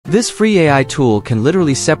This free AI tool can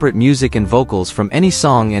literally separate music and vocals from any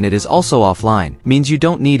song, and it is also offline, means you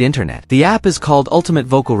don't need internet. The app is called Ultimate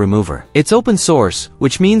Vocal Remover. It's open source,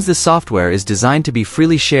 which means this software is designed to be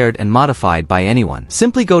freely shared and modified by anyone.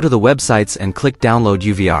 Simply go to the websites and click Download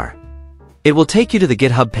UVR. It will take you to the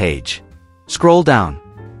GitHub page. Scroll down.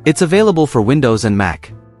 It's available for Windows and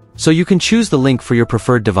Mac, so you can choose the link for your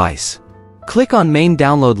preferred device. Click on Main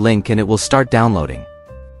Download link and it will start downloading.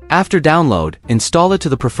 After download, install it to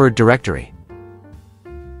the preferred directory.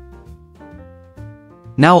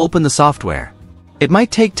 Now open the software. It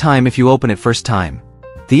might take time if you open it first time.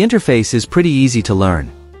 The interface is pretty easy to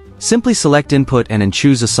learn. Simply select Input and then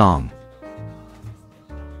choose a song.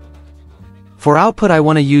 For output, I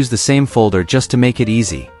want to use the same folder just to make it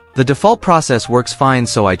easy. The default process works fine,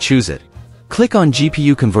 so I choose it. Click on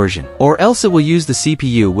GPU conversion, or else it will use the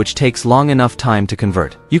CPU, which takes long enough time to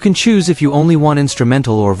convert. You can choose if you only want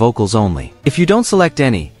instrumental or vocals only. If you don't select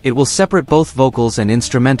any, it will separate both vocals and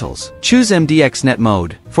instrumentals. Choose MDXNet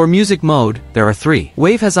mode. For music mode, there are 3.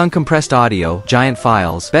 Wave has uncompressed audio, giant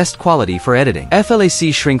files, best quality for editing.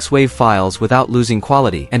 FLAC shrinks wave files without losing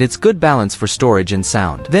quality, and it's good balance for storage and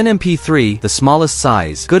sound. Then MP3, the smallest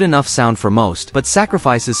size, good enough sound for most, but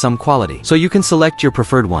sacrifices some quality, so you can select your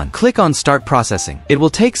preferred one. Click on Start Processing. It will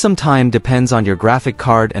take some time, depends on your graphic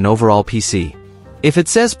card and overall PC. If it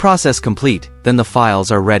says process complete, then the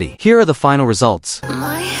files are ready. Here are the final results.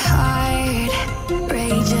 My heart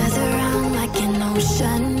rages around like an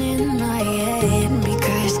ocean in my head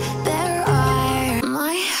because there are.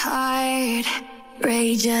 My heart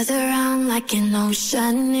rages around like an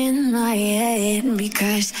ocean in my head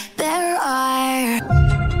because there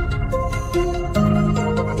are.